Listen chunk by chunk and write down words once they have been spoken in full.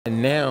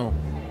And now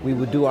we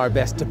will do our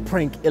best to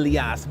prank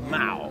Ilyas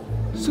Mao,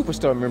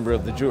 superstar member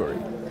of the jury.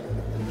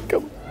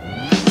 Come.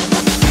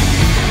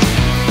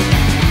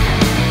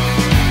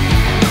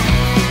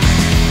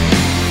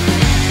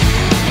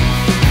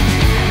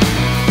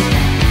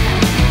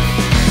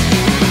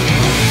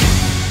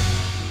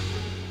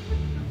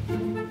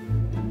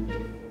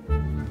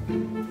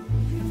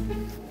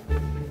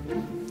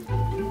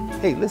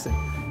 Hey, listen.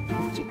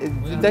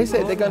 They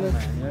said they're gonna.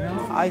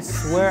 I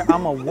swear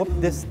I'ma whoop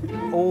this.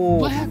 Oh.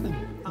 What happened?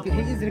 He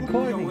is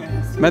recording.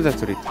 ماذا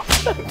تريد؟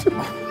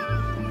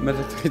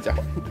 ماذا تريد؟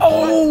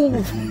 Oh!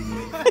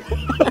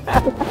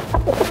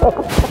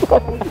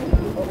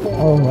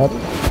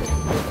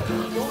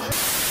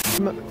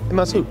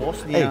 Mesut,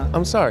 hey,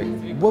 I'm sorry.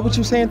 What were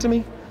you saying to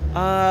me?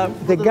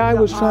 The guy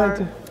was trying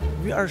to.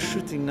 We are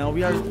shooting now.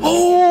 We are.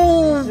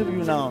 Oh!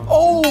 Interview now.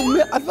 Oh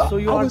man! I thought So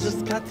you I are was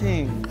just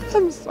cutting.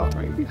 I'm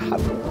sorry.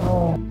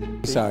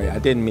 Sorry, I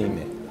didn't mean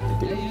it.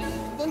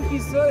 Thank you,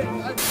 sir.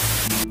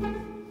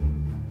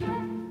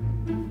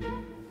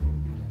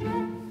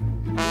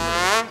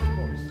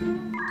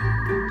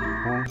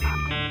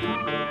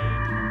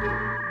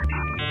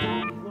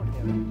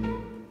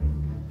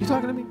 You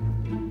talking to me?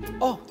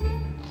 Oh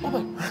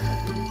my.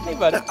 Hey,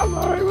 bud. I'm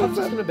alright. What's I'm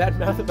just gonna bad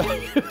mouth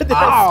about you.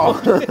 Oh!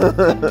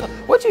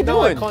 What you No,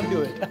 I doing? can't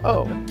do it.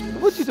 Oh,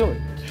 what you doing?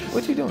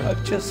 What you doing?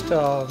 I'm just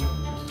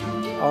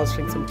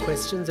answering some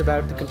questions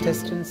about the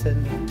contestants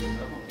and.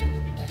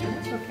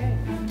 That's okay.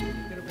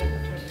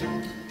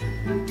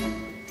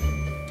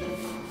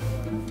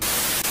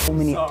 So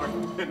many.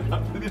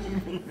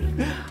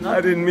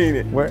 I didn't mean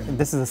it.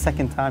 This is the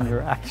second time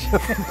you're actually.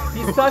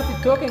 He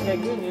started talking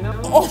again, you know.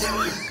 Oh!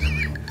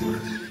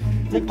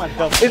 Take my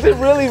double. Is it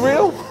really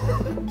real?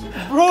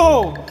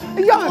 Bro!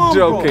 Y'all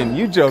joking. Bro.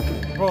 You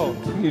joking. Bro.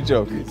 You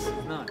joking.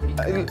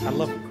 I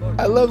love you.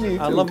 I love you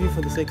too. I love you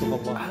for the sake of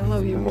Allah. I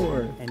love you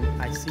more. And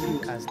I see you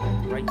as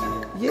like right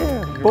here.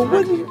 Yeah, You're but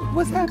right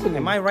what's happening?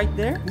 Am I right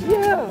there?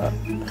 Yeah.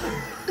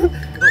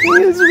 He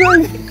is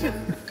right.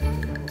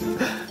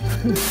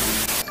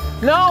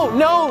 No,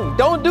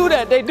 don't do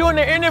that. They're doing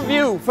their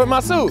interview for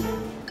Mesut.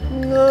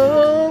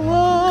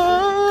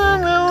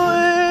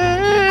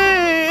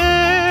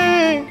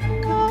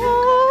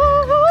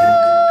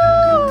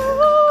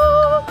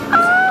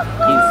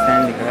 He's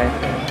standing right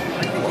there.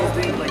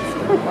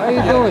 What are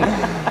you doing?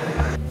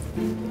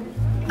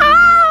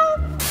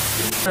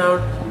 Now,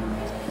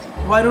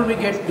 why don't we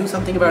do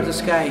something about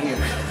this guy here?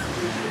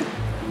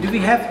 Do we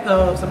have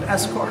some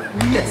escort?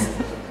 Yes.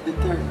 The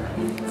third.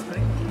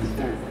 Sorry? The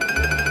third.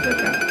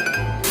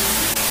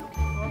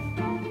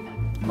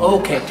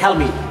 Okay, tell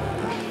me.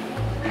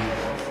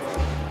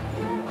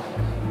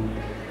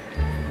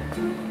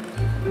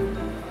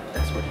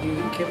 That's what you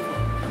came for.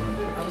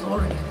 I was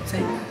already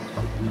saying that.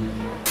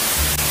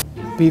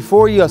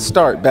 Before you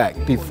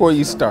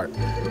start,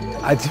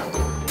 I do.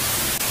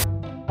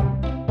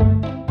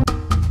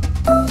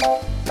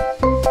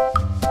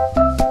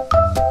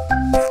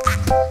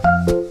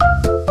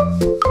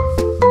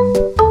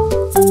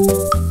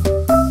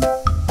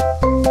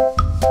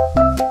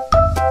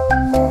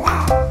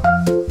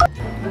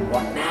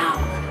 What now?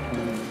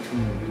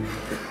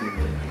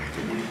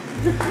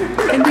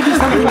 Can we do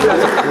something about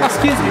it?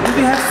 Excuse me, do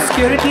we have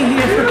security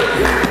here?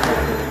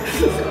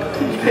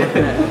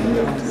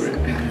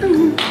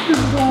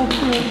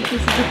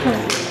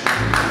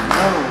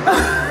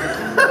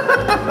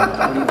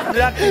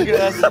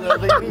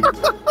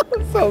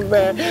 So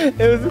bad.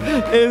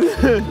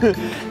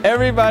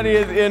 Everybody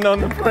is in on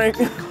the prank.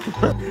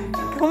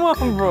 Come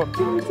on, bro.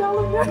 Can you tell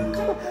him that?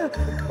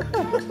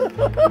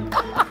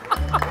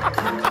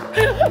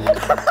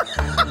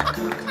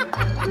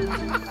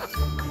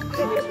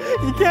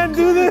 You can't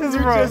do this,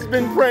 bro. You've just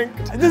been pranked.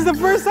 This is the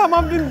first time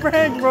I've been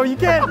pranked, bro. You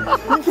can't.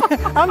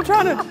 I'm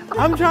trying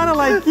to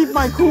like keep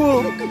my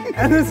cool,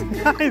 and this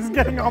guy is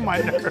getting on my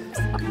nerves.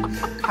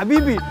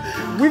 Habibi,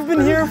 we've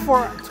been here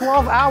for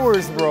 12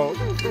 hours, bro.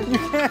 You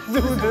can't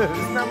do this.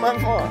 It's not my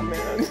fault,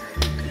 man.